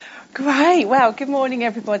Great. Well, good morning,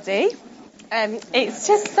 everybody. It's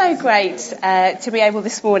just so great to be able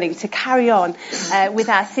this morning to carry on with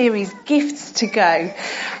our series, Gifts to Go.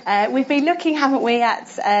 We've been looking, haven't we, at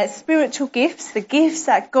spiritual gifts, the gifts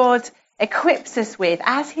that God equips us with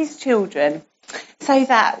as his children, so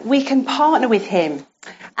that we can partner with him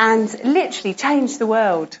and literally change the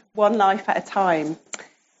world one life at a time,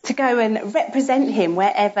 to go and represent him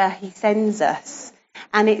wherever he sends us.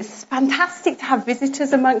 And it's fantastic to have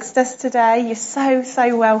visitors amongst us today. You're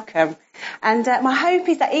so welcome. And my hope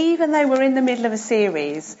is that even though we're in the middle of a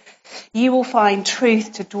series, you will find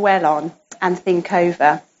truth to dwell on and think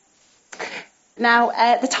over.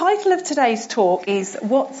 Now, the title of today's talk is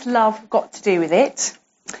What's Love Got to Do with It?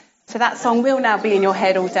 So that song will now be in your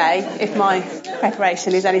head all day, if my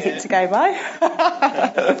preparation is anything to go by.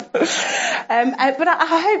 But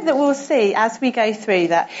I hope that we'll see as we go through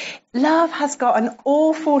that love has got an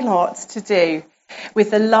awful lot to do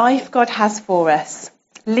with the life God has for us,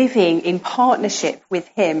 living in partnership with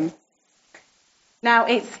him. Now,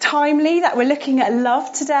 it's timely that we're looking at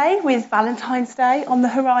love today with Valentine's Day on the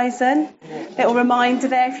horizon. Little reminder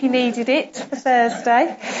there if you needed it for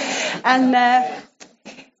Thursday. And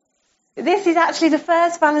this is actually the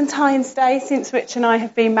first Valentine's Day since Rich and I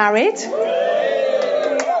have been married.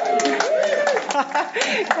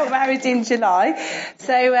 Got married in July.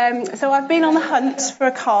 So I've been on the hunt for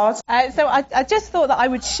a card. So I just thought that I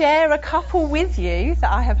would share a couple with you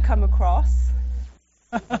that I have come across.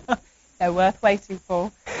 They're worth waiting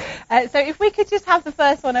for. So if we could just have the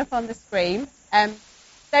first one up on the screen.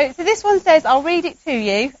 So this one says, I'll read it to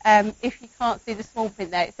you if you can't see the small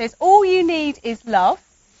print there. It says, all you need is love.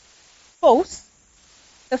 False.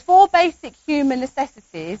 The four basic human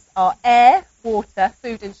necessities are air, water,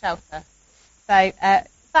 food and shelter. So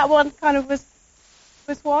that one kind of was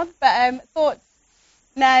one, but thought,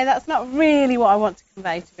 no, that's not really what I want to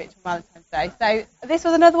convey to Rich on Valentine's Day. So this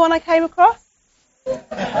was another one I came across. So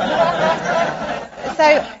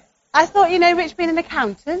I thought, Rich being an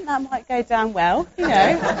accountant, that might go down well,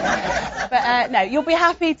 But no, you'll be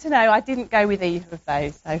happy to know I didn't go with either of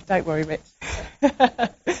those, so don't worry, Rich.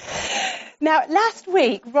 Now, last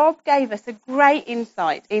week, Rob gave us a great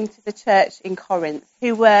insight into the church in Corinth,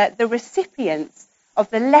 who were the recipients of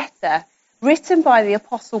the letter written by the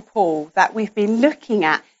Apostle Paul that we've been looking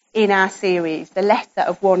at in our series, the letter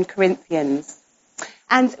of 1 Corinthians.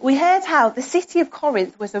 And we heard how the city of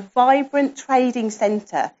Corinth was a vibrant trading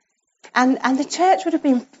centre, and the church would have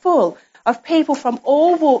been full of people from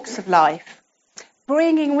all walks of life,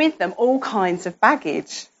 bringing with them all kinds of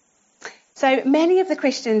baggage. So many of the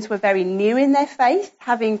Christians were very new in their faith,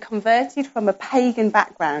 having converted from a pagan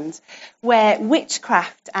background where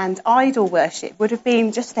witchcraft and idol worship would have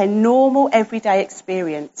been just their normal everyday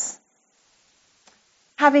experience.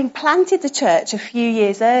 Having planted the church a few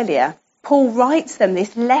years earlier, Paul writes them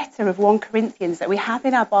this letter of 1 Corinthians that we have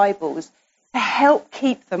in our Bibles to help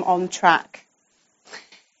keep them on track.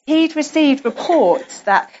 He'd received reports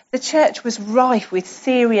that the church was rife with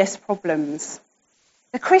serious problems.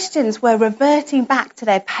 The Christians were reverting back to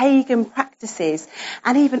their pagan practices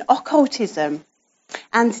and even occultism.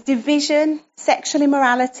 And division, sexual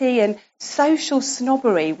immorality and social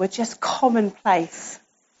snobbery were just commonplace.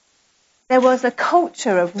 There was a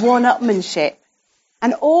culture of one-upmanship.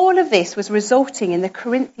 And all of this was resulting in the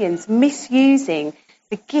Corinthians misusing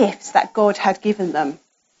the gifts that God had given them.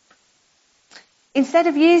 Instead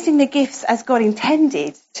of using the gifts as God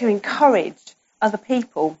intended to encourage other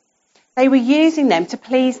people, they were using them to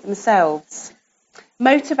please themselves,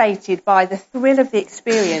 motivated by the thrill of the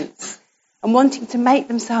experience and wanting to make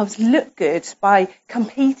themselves look good by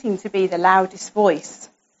competing to be the loudest voice.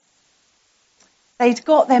 They'd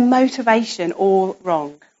got their motivation all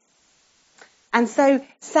wrong. And so,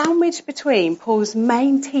 sandwiched between Paul's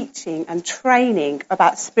main teaching and training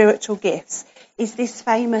about spiritual gifts is this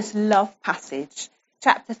famous love passage,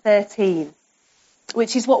 chapter 13,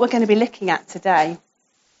 which is what we're going to be looking at today.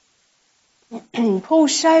 Paul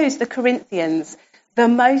shows the Corinthians the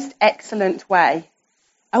most excellent way,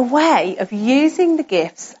 a way of using the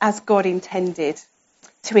gifts as God intended,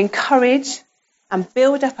 to encourage and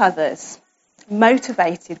build up others,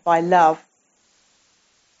 motivated by love.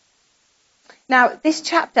 Now, this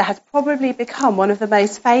chapter has probably become one of the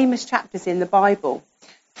most famous chapters in the Bible.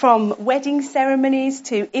 From wedding ceremonies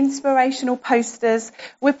to inspirational posters,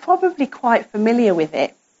 we're probably quite familiar with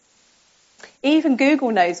it. Even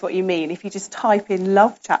Google knows what you mean if you just type in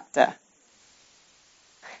love chapter.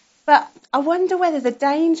 But I wonder whether the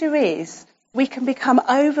danger is we can become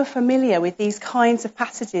over familiar with these kinds of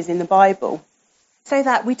passages in the Bible so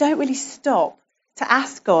that we don't really stop to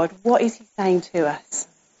ask God, what is he saying to us?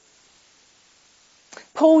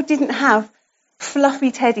 Paul didn't have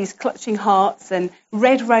fluffy teddies clutching hearts and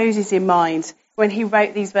red roses in mind when he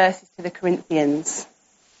wrote these verses to the Corinthians.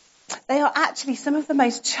 They are actually some of the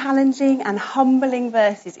most challenging and humbling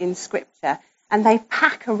verses in Scripture, and they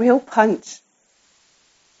pack a real punch.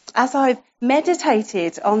 As I've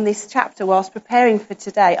meditated on this chapter whilst preparing for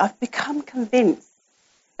today, I've become convinced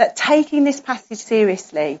that taking this passage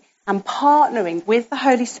seriously and partnering with the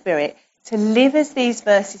Holy Spirit to live as these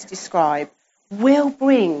verses describe will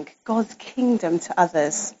bring God's kingdom to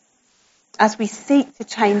others as we seek to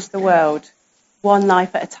change the world one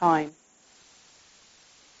life at a time.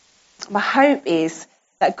 My hope is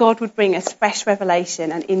that God would bring us fresh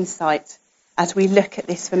revelation and insight as we look at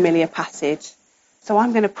this familiar passage. So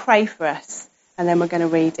I'm going to pray for us and then we're going to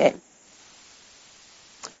read it.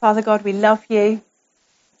 Father God, we love you.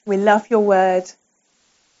 We love your word.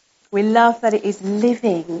 We love that it is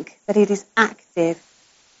living, that it is active.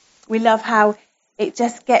 We love how it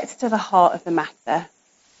just gets to the heart of the matter.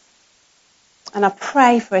 And I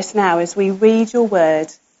pray for us now as we read your word.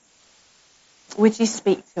 Would you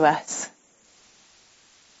speak to us?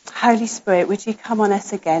 Holy Spirit, would you come on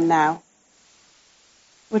us again now?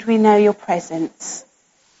 Would we know your presence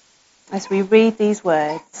as we read these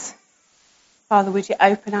words? Father, would you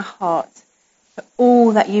open our heart to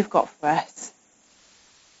all that you've got for us?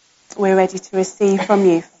 We're ready to receive from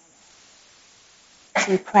you.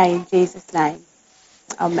 We pray in Jesus' name.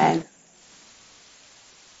 Amen.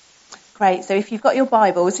 Great. So if you've got your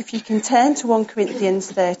Bibles, if you can turn to 1 Corinthians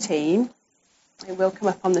 13, it will come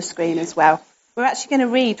up on the screen as well. We're actually going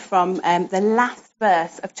to read from the last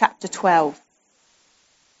verse of chapter 12.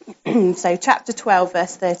 So chapter 12,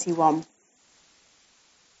 verse 31.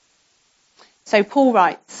 So Paul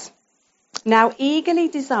writes, "Now eagerly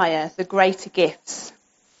desire the greater gifts,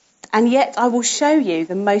 and yet I will show you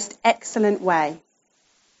the most excellent way.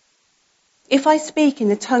 If I speak in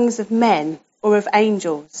the tongues of men or of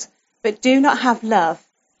angels, but do not have love,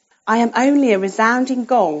 I am only a resounding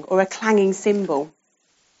gong or a clanging cymbal.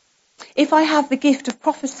 If I have the gift of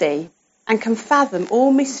prophecy and can fathom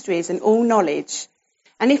all mysteries and all knowledge,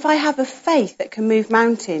 and if I have a faith that can move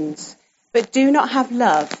mountains, but do not have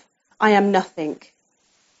love, I am nothing.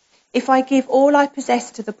 If I give all I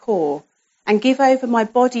possess to the poor and give over my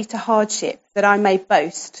body to hardship that I may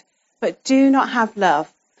boast, but do not have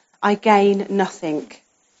love, I gain nothing.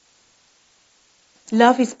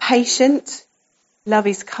 Love is patient. Love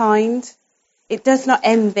is kind. It does not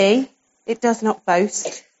envy. It does not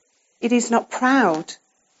boast. It is not proud.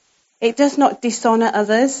 It does not dishonour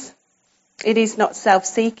others. It is not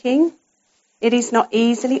self-seeking. It is not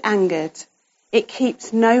easily angered. It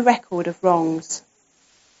keeps no record of wrongs.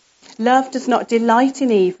 Love does not delight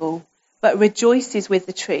in evil, but rejoices with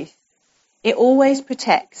the truth. It always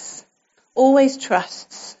protects, always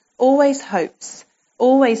trusts, always hopes,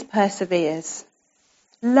 always perseveres.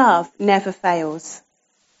 Love never fails.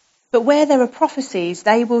 But where there are prophecies,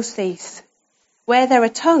 they will cease. Where there are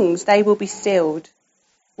tongues, they will be stilled.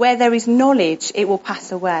 Where there is knowledge, it will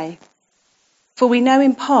pass away. For we know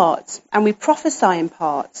in part, and we prophesy in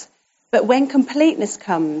part, but when completeness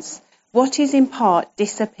comes, what is in part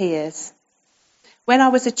disappears. When I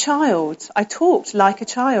was a child, I talked like a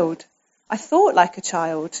child. I thought like a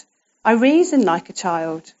child. I reasoned like a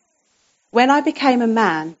child. When I became a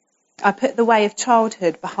man, I put the way of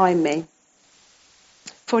childhood behind me.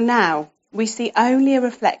 For now, we see only a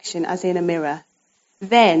reflection as in a mirror.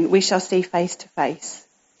 Then we shall see face to face.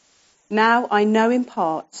 Now I know in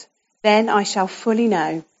part, then I shall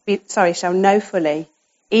know fully,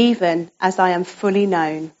 even as I am fully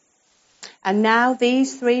known. And now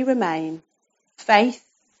these three remain, faith,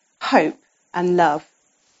 hope, and love.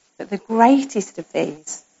 But the greatest of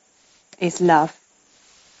these is love."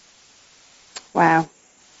 Wow.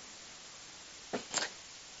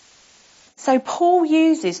 So Paul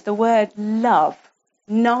uses the word love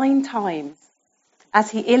 9 times as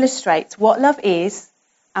he illustrates what love is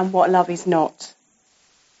and what love is not.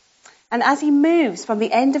 And as he moves from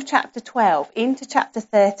the end of chapter 12 into chapter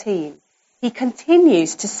 13, he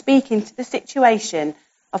continues to speak into the situation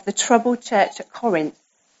of the troubled church at Corinth,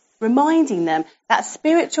 reminding them that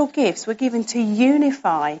spiritual gifts were given to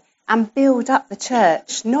unify and build up the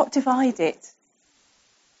church, not divide it.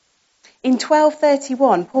 In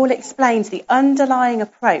 12:31, Paul explains the underlying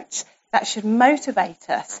approach that should motivate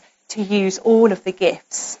us to use all of the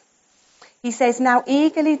gifts. He says, "Now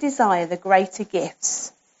eagerly desire the greater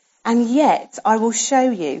gifts, and yet I will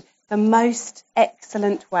show you the most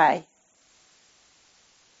excellent way."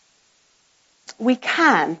 We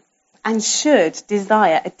can and should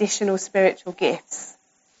desire additional spiritual gifts.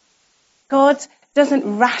 God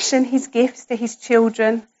doesn't ration his gifts to his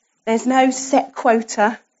children There's no set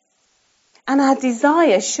quota. And our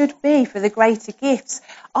desire should be for the greater gifts,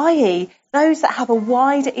 i.e. those that have a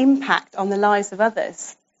wider impact on the lives of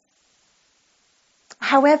others.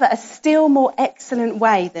 However, a still more excellent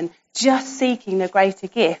way than just seeking the greater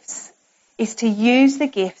gifts is to use the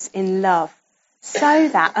gifts in love so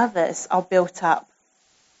that others are built up.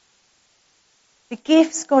 The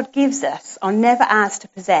gifts God gives us are never ours to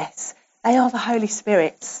possess. They are the Holy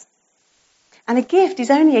Spirit's. And a gift is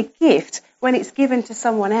only a gift when it's given to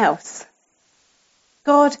someone else.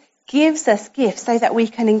 God gives us gifts so that we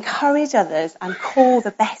can encourage others and call the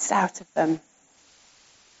best out of them.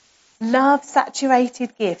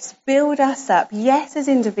 Love-saturated gifts build us up, yes, as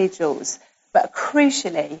individuals, but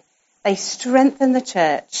crucially, they strengthen the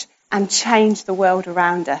church and change the world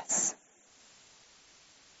around us.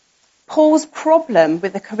 Paul's problem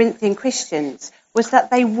with the Corinthian Christians was that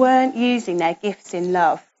they weren't using their gifts in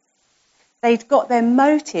love. They'd got their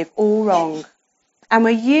motive all wrong and were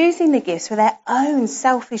using the gifts for their own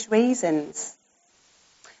selfish reasons.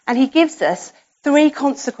 And he gives us 3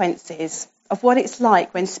 consequences of what it's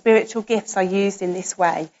like when spiritual gifts are used in this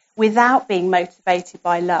way without being motivated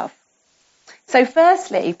by love. So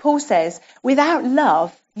firstly, Paul says, without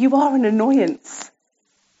love, you are an annoyance.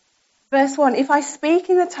 Verse 1, if I speak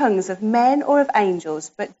in the tongues of men or of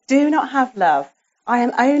angels, but do not have love, I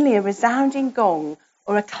am only a resounding gong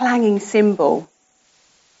or a clanging cymbal.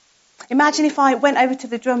 Imagine if I went over to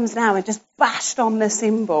the drums now and just bashed on the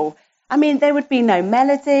cymbal. I mean, there would be no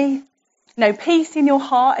melody, no peace in your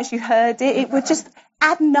heart as you heard it. It would just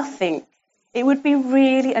add nothing. It would be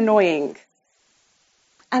really annoying.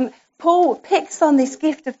 And Paul picks on this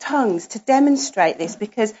gift of tongues to demonstrate this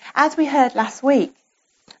because, as we heard last week,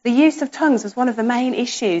 the use of tongues was one of the main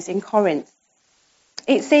issues in Corinth.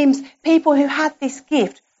 It seems people who had this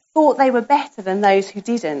gift thought they were better than those who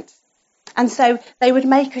didn't. And so they would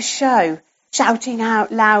make a show, shouting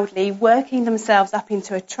out loudly, working themselves up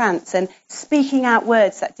into a trance and speaking out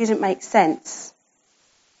words that didn't make sense.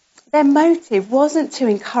 Their motive wasn't to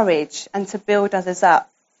encourage and to build others up,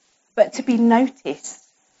 but to be noticed,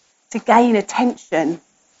 to gain attention.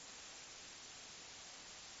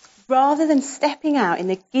 Rather than stepping out in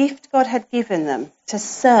the gift God had given them to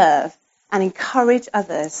serve and encourage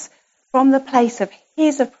others from the place of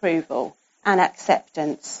his approval and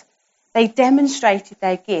acceptance, they demonstrated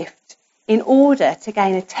their gift in order to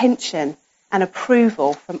gain attention and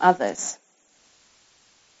approval from others.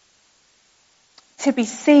 To be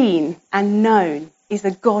seen and known is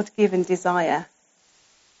a God-given desire.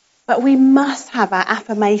 But we must have our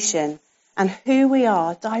affirmation and who we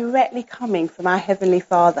are directly coming from our Heavenly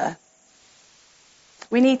Father.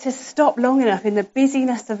 We need to stop long enough in the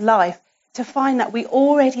busyness of life to find that we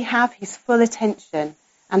already have his full attention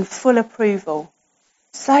and full approval,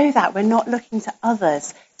 so that we're not looking to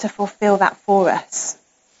others to fulfill that for us.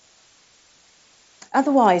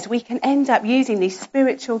 Otherwise, we can end up using these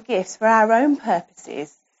spiritual gifts for our own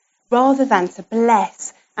purposes rather than to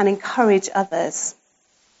bless and encourage others.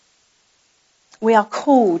 We are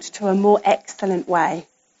called to a more excellent way.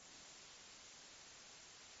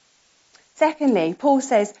 Secondly, Paul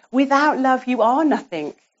says, without love you are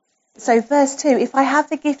nothing. So verse 2, if I have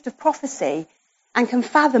the gift of prophecy and can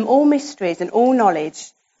fathom all mysteries and all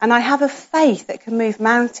knowledge, and I have a faith that can move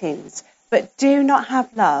mountains, but do not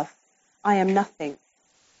have love, I am nothing.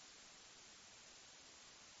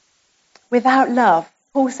 Without love,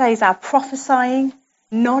 Paul says our prophesying,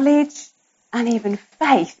 knowledge, and even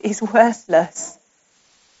faith is worthless.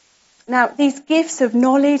 Now, these gifts of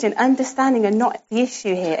knowledge and understanding are not the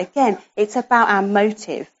issue here. Again, it's about our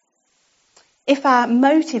motive. If our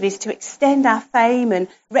motive is to extend our fame and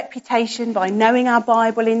reputation by knowing our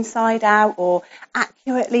Bible inside out or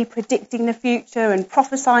accurately predicting the future and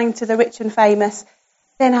prophesying to the rich and famous,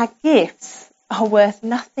 then our gifts are worth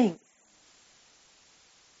nothing.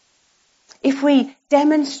 If we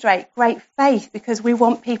demonstrate great faith because we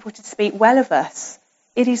want people to speak well of us,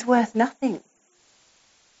 it is worth nothing.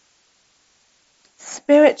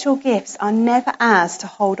 Spiritual gifts are never ours to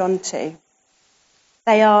hold on to.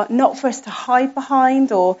 They are not for us to hide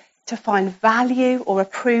behind or to find value or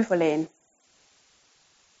approval in.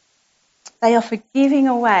 They are for giving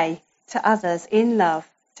away to others in love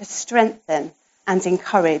to strengthen and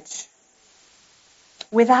encourage.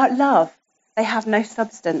 Without love, they have no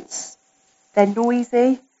substance. They're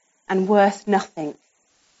noisy and worth nothing.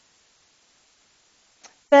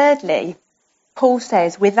 Thirdly, Paul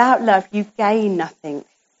says, without love you gain nothing.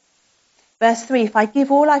 Verse 3, if I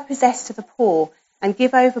give all I possess to the poor and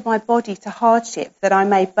give over my body to hardship that I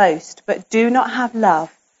may boast, but do not have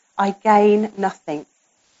love, I gain nothing.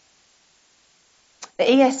 The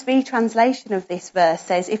ESV translation of this verse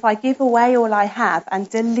says, if I give away all I have and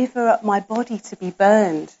deliver up my body to be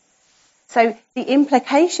burned. So the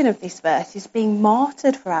implication of this verse is being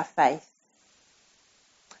martyred for our faith.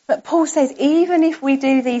 But Paul says, even if we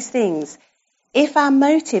do these things, if our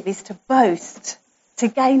motive is to boast, to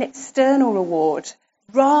gain external reward,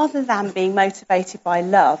 rather than being motivated by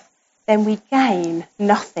love, then we gain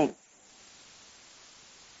nothing.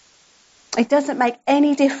 It doesn't make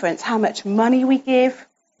any difference how much money we give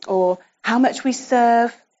or how much we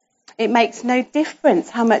serve. It makes no difference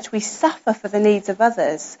how much we suffer for the needs of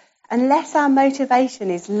others. Unless our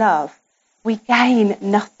motivation is love, we gain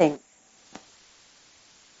nothing.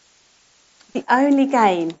 The only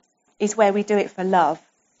gain is where we do it for love.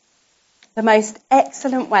 The most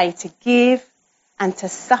excellent way to give and to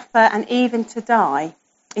suffer and even to die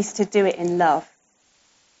is to do it in love.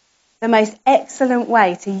 The most excellent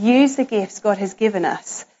way to use the gifts God has given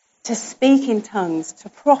us, to speak in tongues, to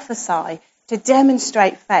prophesy, to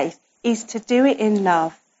demonstrate faith, is to do it in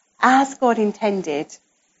love, as God intended,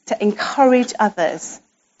 to encourage others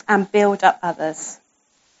and build up others.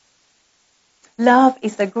 Love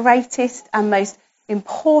is the greatest and most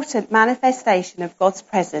important manifestation of God's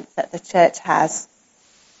presence that the church has.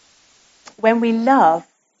 When we love,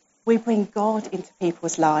 we bring God into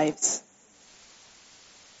people's lives.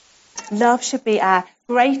 Love should be our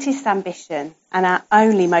greatest ambition and our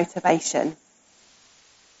only motivation.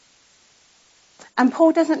 And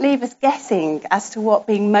Paul doesn't leave us guessing as to what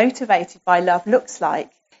being motivated by love looks like.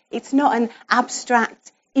 It's not an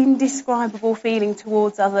abstract, indescribable feeling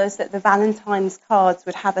towards others that the Valentine's cards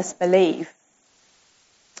would have us believe.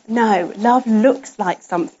 No, love looks like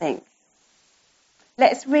something.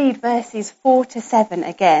 Let's read verses 4-7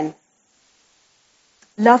 again.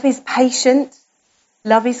 Love is patient.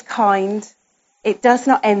 Love is kind. It does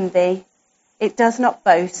not envy. It does not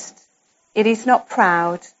boast. It is not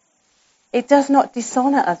proud. It does not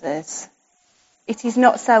dishonour others. It is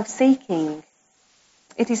not self-seeking.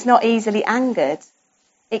 It is not easily angered.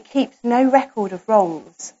 It keeps no record of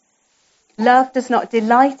wrongs. Love does not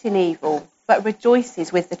delight in evil, but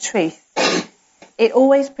rejoices with the truth. It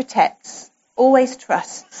always protects, always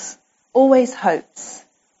trusts, always hopes,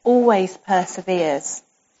 always perseveres.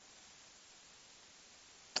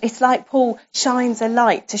 It's like Paul shines a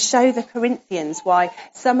light to show the Corinthians why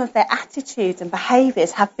some of their attitudes and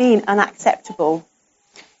behaviours have been unacceptable.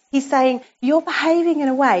 He's saying, you're behaving in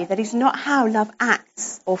a way that is not how love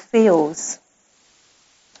acts or feels.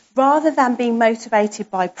 Rather than being motivated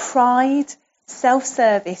by pride,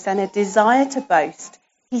 self-service and a desire to boast,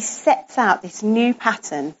 he sets out this new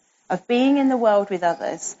pattern of being in the world with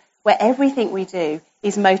others where everything we do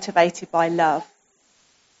is motivated by love.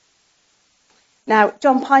 Now,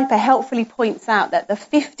 John Piper helpfully points out that the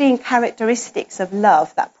 15 characteristics of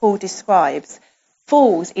love that Paul describes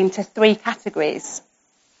falls into 3 categories.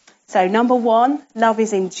 So, number 1, love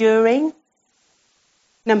is enduring.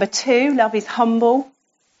 Number 2, love is humble.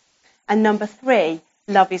 And number 3,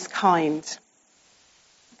 love is kind.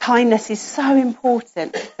 Kindness is so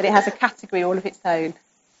important that it has a category all of its own.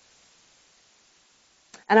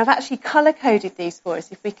 And I've actually colour-coded these for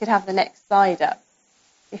us, if we could have the next slide up.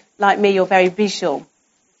 If, like me, you're very visual, you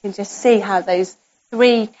can just see how those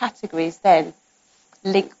 3 categories then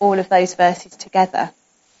link all of those verses together.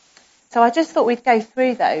 So I just thought we'd go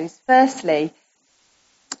through those. Firstly,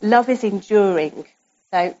 love is enduring.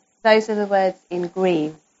 So those are the words in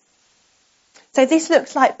green. So this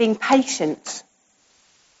looks like being patient,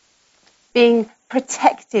 being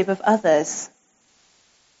protective of others,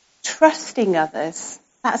 trusting others.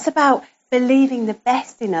 That's about believing the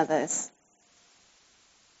best in others.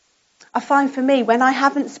 I find for me, when I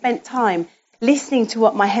haven't spent time listening to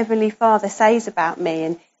what my Heavenly Father says about me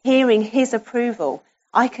and hearing his approval,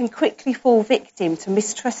 I can quickly fall victim to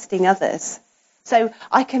mistrusting others. So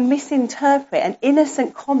I can misinterpret an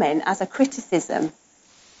innocent comment as a criticism.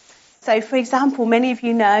 So, for example, many of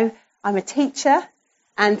you know I'm a teacher,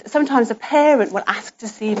 and sometimes a parent will ask to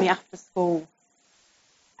see me after school.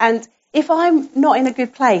 And if I'm not in a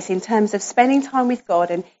good place in terms of spending time with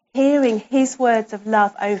God and hearing his words of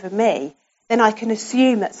love over me, then I can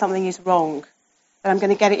assume that something is wrong, that I'm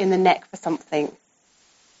going to get it in the neck for something.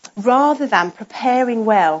 Rather than preparing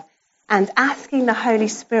well and asking the Holy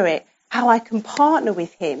Spirit how I can partner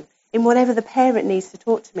with him in whatever the parent needs to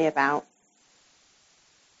talk to me about.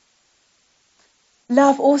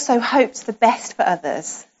 Love also hopes the best for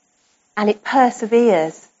others, and it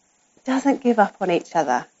perseveres. It doesn't give up on each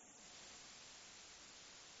other.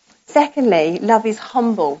 Secondly, love is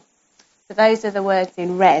humble. So those are the words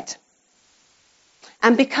in red.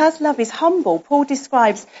 And because love is humble, Paul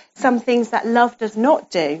describes some things that love does not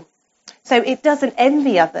do. So it doesn't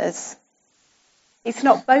envy others. It's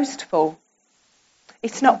not boastful.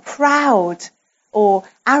 It's not proud or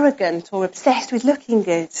arrogant or obsessed with looking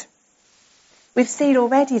good. We've seen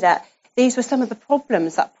already that these were some of the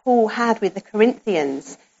problems that Paul had with the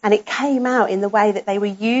Corinthians, and it came out in the way that they were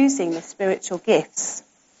using the spiritual gifts.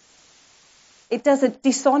 It doesn't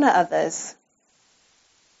dishonour others.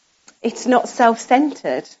 It's not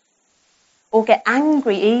self-centred or get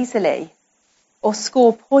angry easily or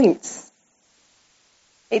score points.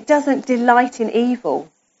 It doesn't delight in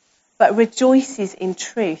evil, but rejoices in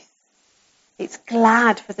truth. It's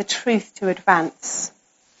glad for the truth to advance.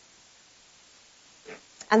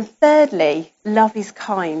 And thirdly, love is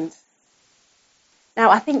kind. Now,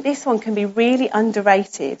 I think this one can be really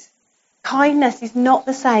underrated. Kindness is not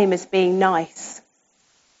the same as being nice.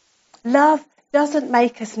 Love doesn't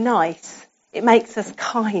make us nice, it makes us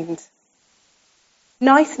kind.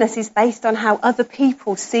 Niceness is based on how other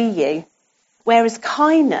people see you, whereas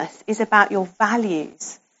kindness is about your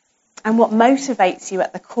values and what motivates you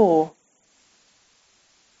at the core.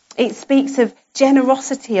 It speaks of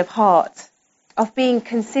generosity of heart, of being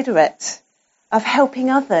considerate, of helping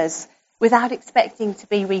others without expecting to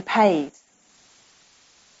be repaid.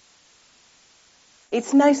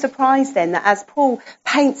 It's no surprise then that as Paul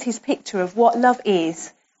paints his picture of what love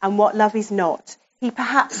is and what love is not, he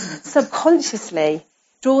perhaps subconsciously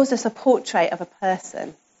draws us a portrait of a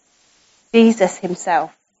person, Jesus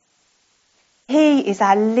himself. He is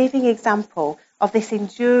our living example of this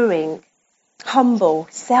enduring, humble,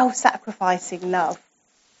 self-sacrificing love.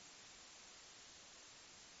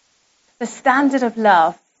 The standard of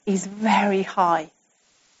love is very high.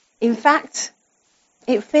 In fact,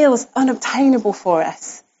 it feels unobtainable for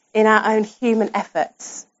us in our own human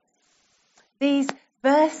efforts. These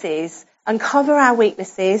verses uncover our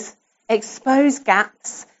weaknesses, expose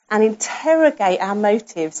gaps, and interrogate our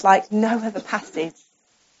motives like no other passage.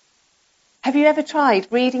 Have you ever tried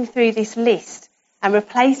reading through this list and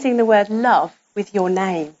replacing the word love with your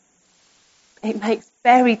name? It makes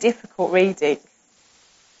very difficult reading.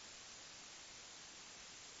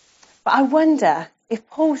 But I wonder if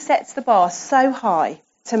Paul sets the bar so high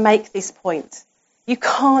to make this point. You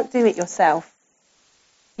can't do it yourself.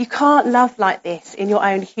 You can't love like this in your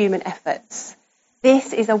own human efforts.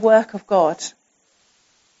 This is a work of God.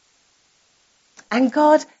 And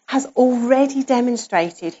God has already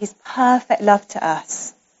demonstrated his perfect love to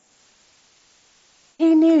us.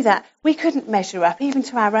 He knew that we couldn't measure up even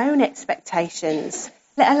to our own expectations,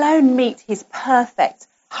 let alone meet his perfect,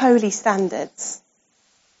 holy standards.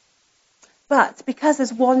 But because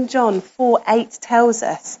as 1 John 4:8 tells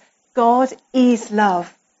us, God is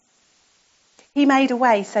love. He made a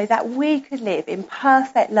way so that we could live in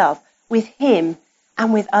perfect love with him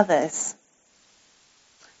and with others.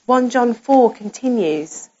 1 John 4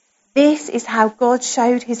 continues, this is how God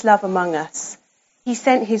showed his love among us. He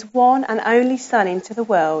sent his one and only Son into the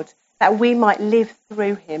world that we might live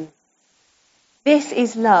through him. This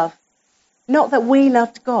is love, not that we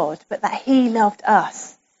loved God, but that he loved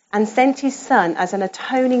us and sent his Son as an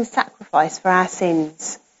atoning sacrifice for our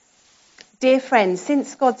sins. Dear friends,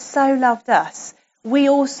 since God so loved us, we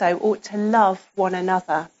also ought to love one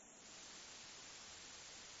another.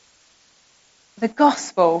 The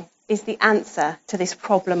gospel is the answer to this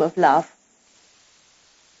problem of love.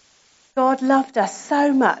 God loved us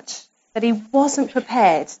so much that he wasn't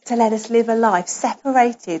prepared to let us live a life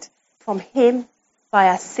separated from him by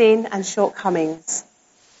our sin and shortcomings.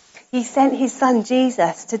 He sent his Son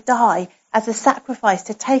Jesus to die as a sacrifice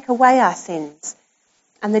to take away our sins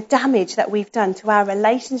and the damage that we've done to our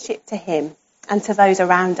relationship to him and to those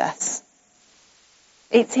around us.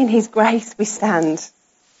 It's in his grace we stand.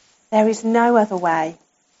 There is no other way.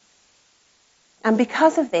 And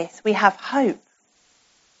because of this, we have hope.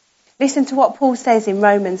 Listen to what Paul says in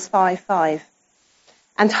Romans 5:5.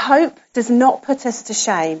 And hope does not put us to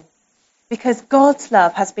shame, because God's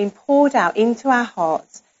love has been poured out into our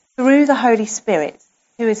hearts through the Holy Spirit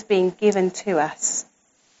who has been given to us.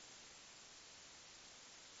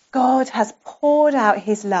 God has poured out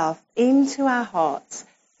his love into our hearts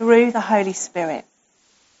through the Holy Spirit.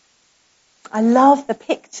 I love the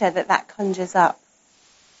picture that conjures up.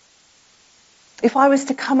 If I was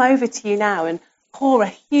to come over to you now and pour a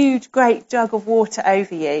huge, great jug of water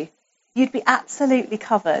over you, you'd be absolutely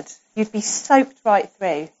covered. You'd be soaked right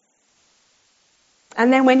through.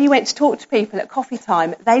 And then when you went to talk to people at coffee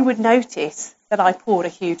time, they would notice that I poured a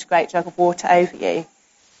huge, great jug of water over you.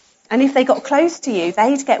 And if they got close to you,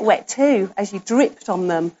 they'd get wet too as you dripped on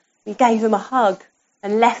them. You gave them a hug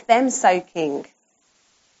and left them soaking.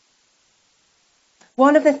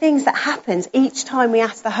 One of the things that happens each time we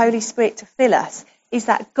ask the Holy Spirit to fill us is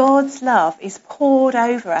that God's love is poured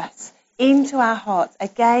over us into our hearts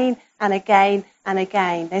again and again and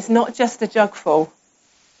again. There's not just a jugful.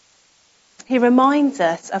 He reminds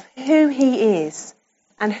us of who he is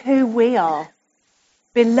and who we are,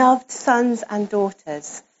 beloved sons and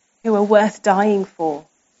daughters who are worth dying for.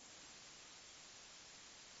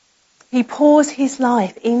 He pours his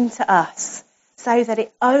life into us so that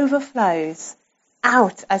it overflows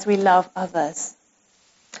out as we love others,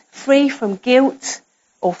 free from guilt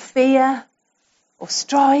or fear or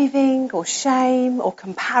striving or shame or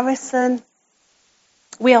comparison.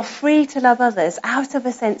 We are free to love others out of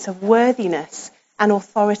a sense of worthiness and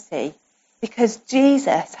authority because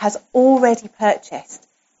Jesus has already purchased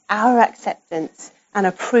our acceptance and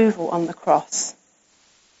approval on the cross.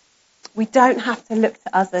 We don't have to look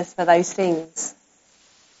to others for those things.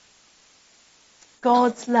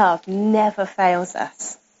 God's love never fails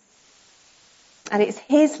us. And it's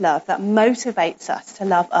his love that motivates us to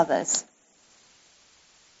love others.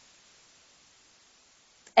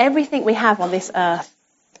 Everything we have on this earth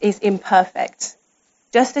is imperfect,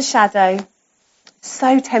 just a shadow,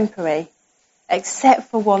 so temporary, except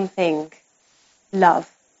for one thing, love.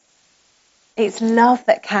 It's love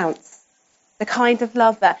that counts, the kind of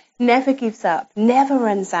love that never gives up, never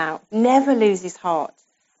runs out, never loses heart.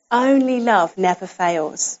 Only love never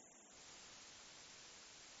fails.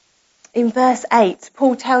 In verse 8,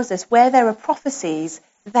 Paul tells us, where there are prophecies,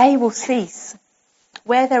 they will cease.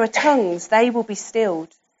 Where there are tongues, they will be stilled.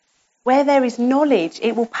 Where there is knowledge,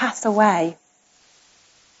 it will pass away.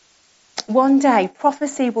 One day,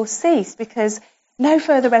 prophecy will cease because no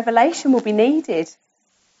further revelation will be needed.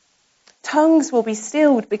 Tongues will be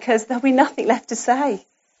stilled because there'll be nothing left to say.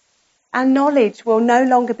 And knowledge will no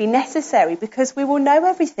longer be necessary because we will know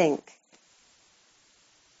everything.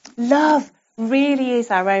 Love really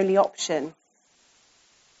is our only option.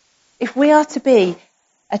 If we are to be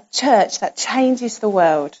a church that changes the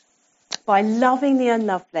world by loving the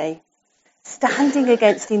unlovely, standing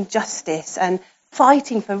against injustice and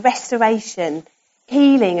fighting for restoration,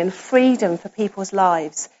 healing and freedom for people's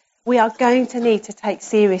lives, we are going to need to take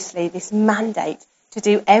seriously this mandate to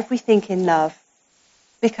do everything in love,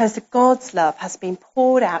 because God's love has been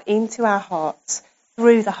poured out into our hearts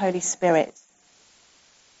through the Holy Spirit.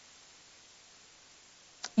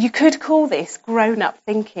 You could call this grown-up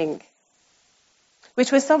thinking,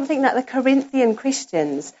 which was something that the Corinthian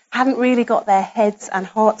Christians hadn't really got their heads and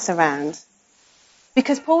hearts around.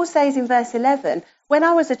 Because Paul says in verse 11, when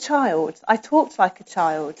I was a child, I talked like a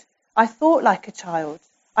child. I thought like a child.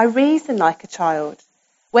 I reasoned like a child.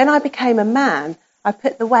 When I became a man, I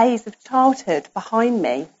put the ways of childhood behind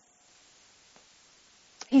me.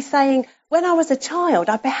 He's saying, when I was a child,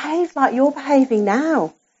 I behaved like you're behaving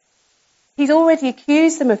now. He's already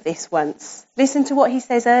accused them of this once. Listen to what he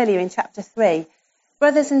says earlier in chapter 3.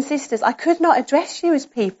 Brothers and sisters, I could not address you as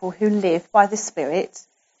people who live by the Spirit,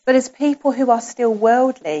 but as people who are still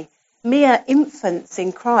worldly, mere infants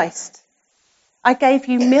in Christ. I gave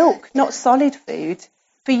you milk, not solid food,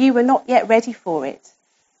 for you were not yet ready for it.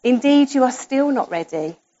 Indeed, you are still not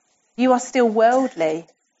ready. You are still worldly.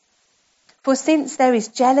 For since there is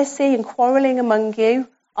jealousy and quarrelling among you,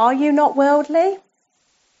 are you not worldly?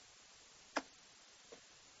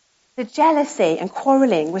 The jealousy and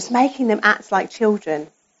quarrelling was making them act like children,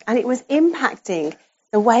 and it was impacting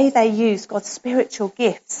the way they used God's spiritual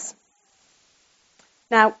gifts.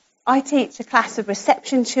 Now, I teach a class of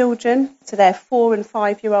reception children to their 4 and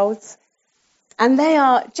 5-year-olds, and they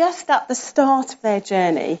are just at the start of their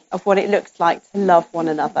journey of what it looks like to love one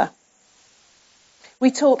another. We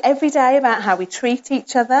talk every day about how we treat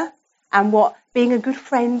each other and what being a good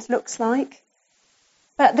friend looks like.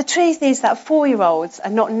 But the truth is that 4-year-olds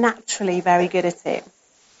are not naturally very good at it.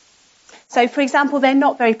 So, for example, they're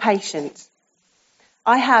not very patient.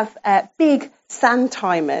 I have big sand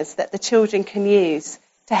timers that the children can use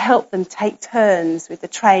to help them take turns with the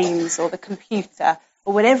trains or the computer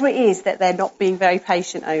or whatever it is that they're not being very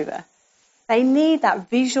patient over. They need that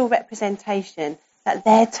visual representation that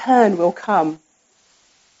their turn will come.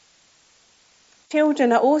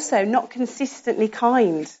 Children are also not consistently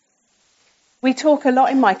kind. We talk a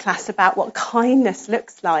lot in my class about what kindness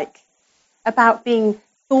looks like, about being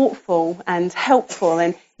thoughtful and helpful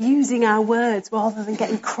and using our words rather than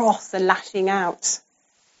getting cross and lashing out.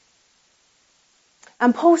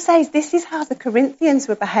 And Paul says this is how the Corinthians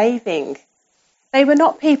were behaving. They were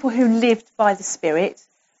not people who lived by the Spirit,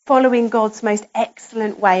 following God's most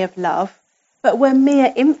excellent way of love, but were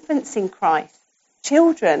mere infants in Christ,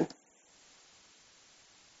 children.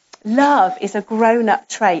 Love is a grown-up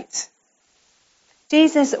trait.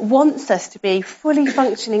 Jesus wants us to be fully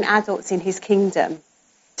functioning adults in his kingdom,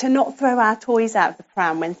 to not throw our toys out of the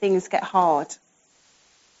pram when things get hard.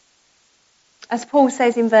 As Paul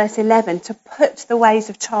says in verse 11, to put the ways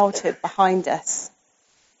of childhood behind us,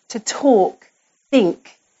 to talk,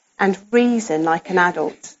 think, and reason like an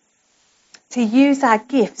adult, to use our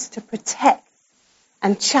gifts to protect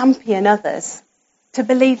and champion others, to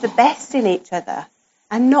believe the best in each other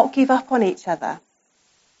and not give up on each other.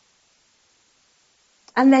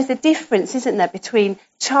 And there's a difference, isn't there, between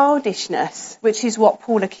childishness, which is what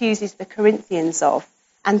Paul accuses the Corinthians of,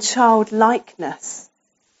 and childlikeness.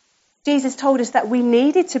 Jesus told us that we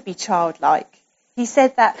needed to be childlike. He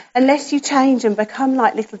said that unless you change and become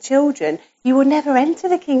like little children, you will never enter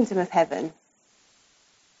the kingdom of heaven.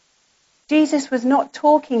 Jesus was not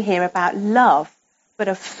talking here about love, but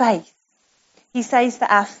of faith. He says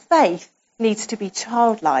that our faith needs to be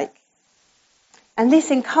childlike. And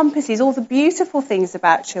this encompasses all the beautiful things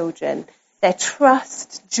about children, their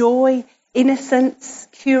trust, joy, innocence,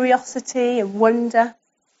 curiosity and wonder.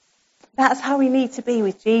 That's how we need to be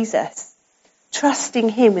with Jesus, trusting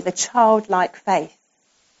him with a childlike faith.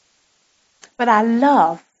 But our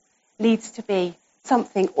love needs to be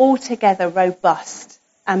something altogether robust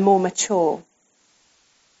and more mature.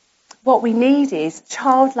 What we need is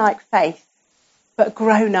childlike faith, but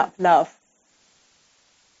grown-up love.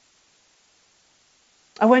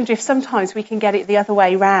 I wonder if sometimes we can get it the other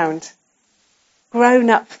way round.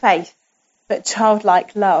 Grown-up faith, but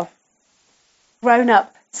childlike love.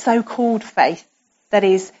 Grown-up so-called faith that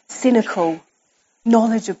is cynical,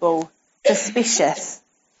 knowledgeable, suspicious,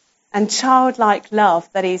 and childlike love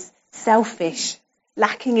that is selfish,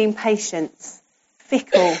 lacking in patience,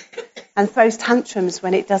 fickle, and throws tantrums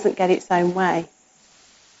when it doesn't get its own way.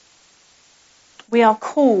 We are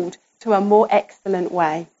called to a more excellent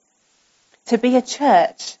way, to be a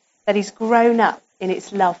church that is grown up in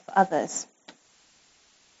its love for others.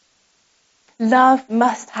 Love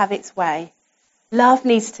must have its way. Love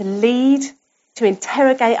needs to lead, to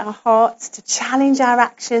interrogate our hearts, to challenge our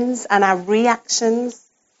actions and our reactions.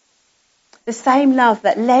 The same love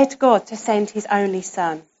that led God to send his only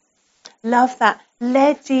Son. Love that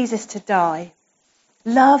led Jesus to die.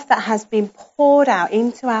 Love that has been poured out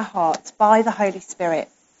into our hearts by the Holy Spirit.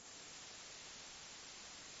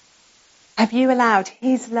 Have you allowed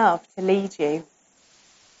his love to lead you,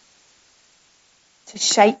 to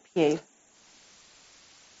shape you,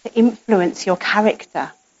 to influence your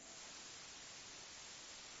character?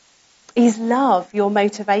 Is love your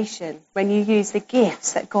motivation when you use the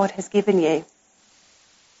gifts that God has given you?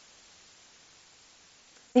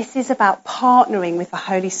 This is about partnering with the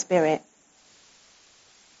Holy Spirit.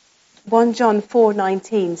 1 John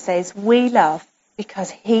 4:19 says, we love because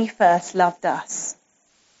he first loved us.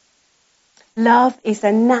 Love is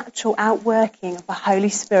the natural outworking of the Holy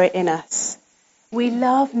Spirit in us. We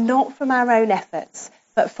love not from our own efforts,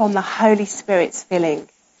 but from the Holy Spirit's filling.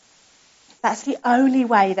 That's the only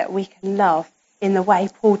way that we can love in the way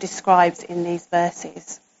Paul describes in these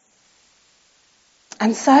verses.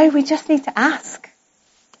 And so we just need to ask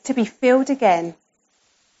to be filled again.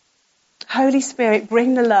 Holy Spirit,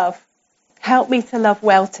 bring the love. Help me to love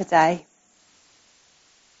well today.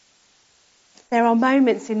 There are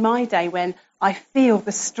moments in my day when I feel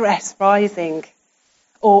the stress rising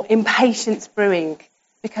or impatience brewing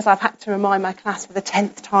because I've had to remind my class for the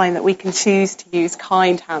 10th time that we can choose to use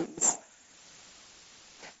kind hands.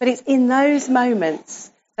 But it's in those moments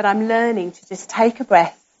that I'm learning to just take a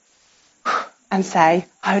breath and say,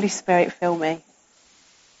 Holy Spirit, fill me.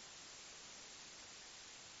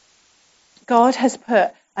 God has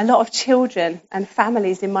put a lot of children and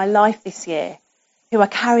families in my life this year who are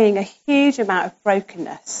carrying a huge amount of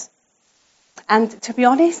brokenness. And to be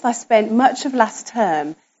honest, I spent much of last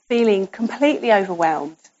term feeling completely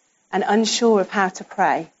overwhelmed and unsure of how to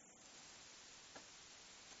pray.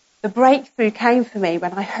 The breakthrough came for me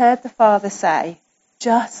when I heard the Father say,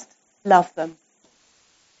 just love them.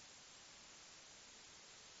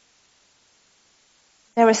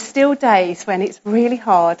 There are still days when it's really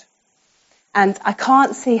hard and I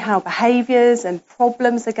can't see how behaviours and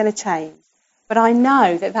problems are going to change. But I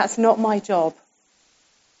know that that's not my job.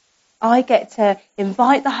 I get to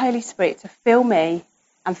invite the Holy Spirit to fill me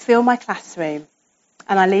and fill my classroom,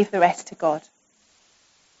 and I leave the rest to God.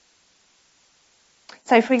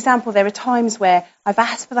 So, for example, there are times where I've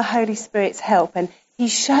asked for the Holy Spirit's help and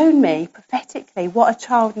he's shown me prophetically what a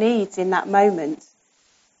child needs in that moment.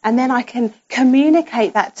 And then I can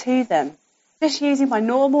communicate that to them, just using my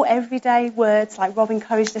normal everyday words like Rob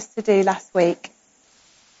encouraged us to do last week.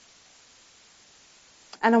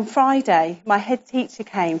 And on Friday, my head teacher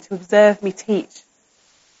came to observe me teach.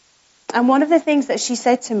 And one of the things that she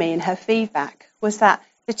said to me in her feedback was that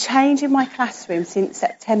The change in my classroom since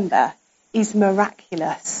September is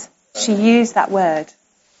miraculous. She used that word.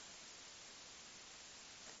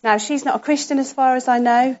 Now, she's not a Christian as far as I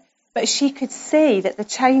know, but she could see that the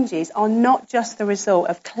changes are not just the result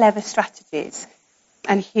of clever strategies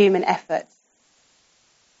and human effort.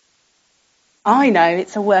 I know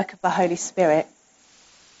it's a work of the Holy Spirit.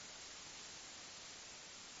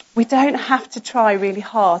 We don't have to try really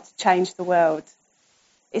hard to change the world.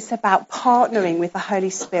 It's about partnering with the Holy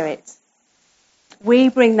Spirit. We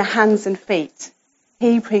bring the hands and feet.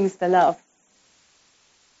 He brings the love.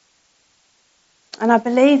 And I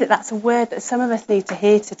believe that that's a word that some of us need to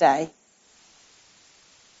hear today.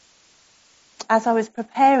 As I was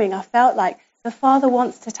preparing, I felt like the Father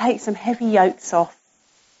wants to take some heavy yokes off.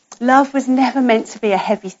 Love was never meant to be a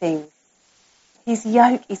heavy thing. His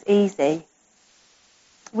yoke is easy.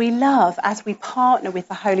 We love as we partner with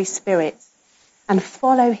the Holy Spirit and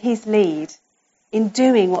follow his lead in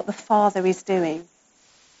doing what the Father is doing.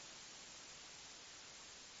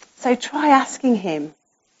 So try asking him,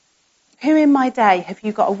 who in my day have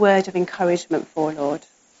you got a word of encouragement for, Lord?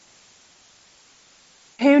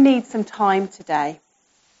 Who needs some time today?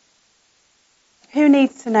 Who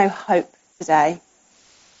needs to know hope today?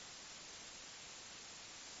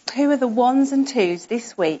 Who are the ones and twos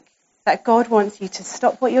this week that God wants you to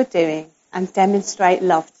stop what you're doing and demonstrate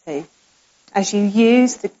love to as you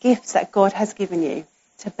use the gifts that God has given you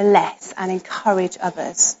to bless and encourage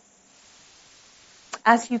others?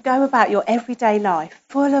 As you go about your everyday life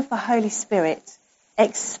full of the Holy Spirit,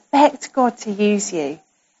 expect God to use you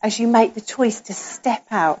as you make the choice to step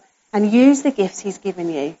out and use the gifts he's given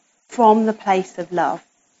you from the place of love.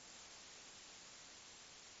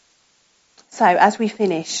 So as we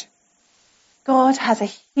finish, God has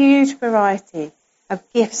a huge variety of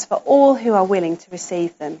gifts for all who are willing to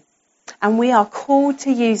receive them. And we are called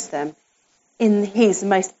to use them in his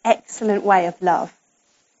most excellent way of love,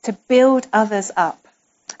 to build others up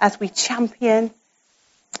as we champion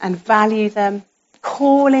and value them,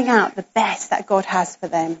 calling out the best that God has for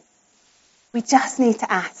them. We just need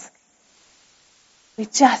to ask. We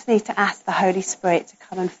just need to ask the Holy Spirit to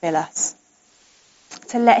come and fill us,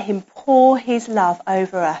 to let him pour his love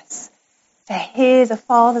over us, to hear the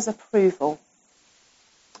Father's approval,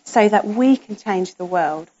 so that we can change the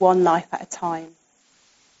world one life at a time.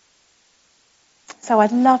 So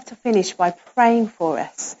I'd love to finish by praying for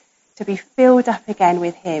us to be filled up again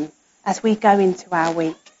with him as we go into our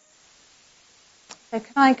week. So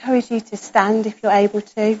can I encourage you to stand if you're able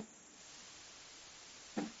to?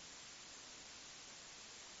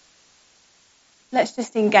 Let's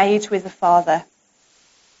just engage with the Father.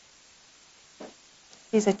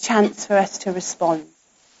 Here's a chance for us to respond.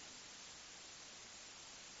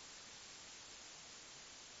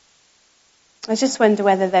 I just wonder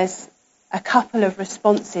whether there's a couple of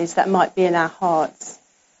responses that might be in our hearts.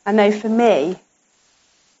 I know for me,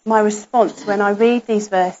 my response when I read these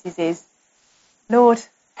verses is, Lord,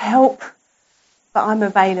 help, but I'm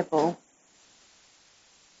available.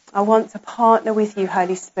 I want to partner with you,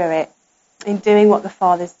 Holy Spirit, in doing what the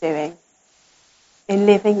Father's doing, in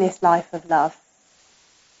living this life of love.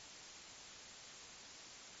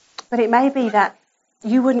 But it may be that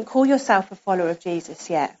you wouldn't call yourself a follower of Jesus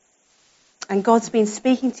yet. And God's been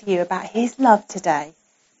speaking to you about his love today,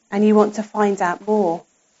 and you want to find out more.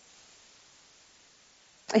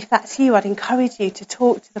 If that's you, I'd encourage you to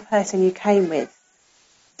talk to the person you came with,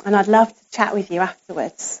 and I'd love to chat with you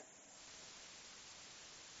afterwards.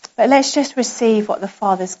 But let's just receive what the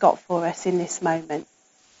Father's got for us in this moment.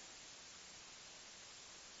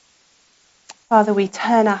 Father, we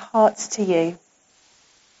turn our hearts to you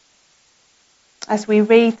as we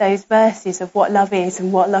read those verses of what love is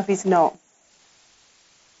and what love is not.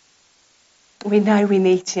 We know we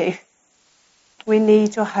need you. We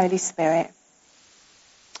need your Holy Spirit.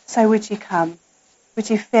 So would you come?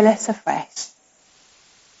 Would you fill us afresh?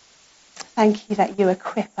 Thank you that you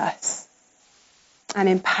equip us and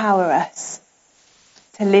empower us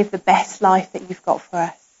to live the best life that you've got for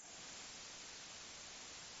us.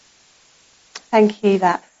 Thank you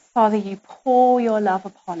that, Father, you pour your love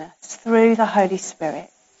upon us through the Holy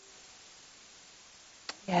Spirit.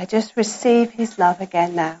 Yeah, just receive his love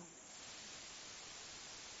again now.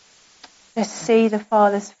 Just see the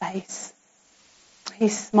Father's face,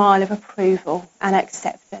 his smile of approval and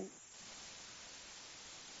acceptance.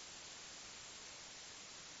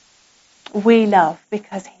 We love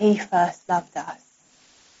because he first loved us.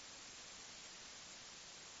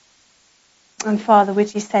 And Father,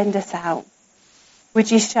 would you send us out? Would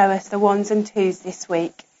you show us the ones and twos this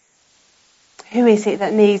week? Who is it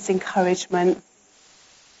that needs encouragement?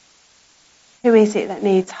 Who is it that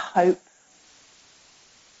needs hope?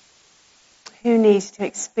 who needs to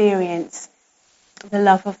experience the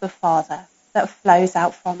love of the Father that flows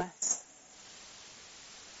out from us.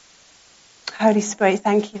 Holy Spirit,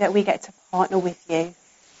 thank you that we get to partner with you,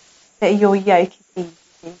 that your yoke is easy,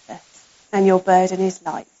 Jesus, and your burden is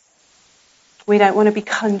light. We don't want to be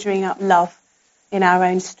conjuring up love in our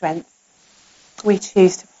own strength. We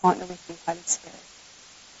choose to partner with you, Holy Spirit.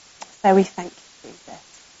 So we thank you,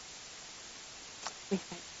 Jesus. We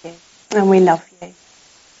thank you and we love you.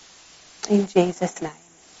 In Jesus' name.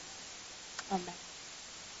 Amen.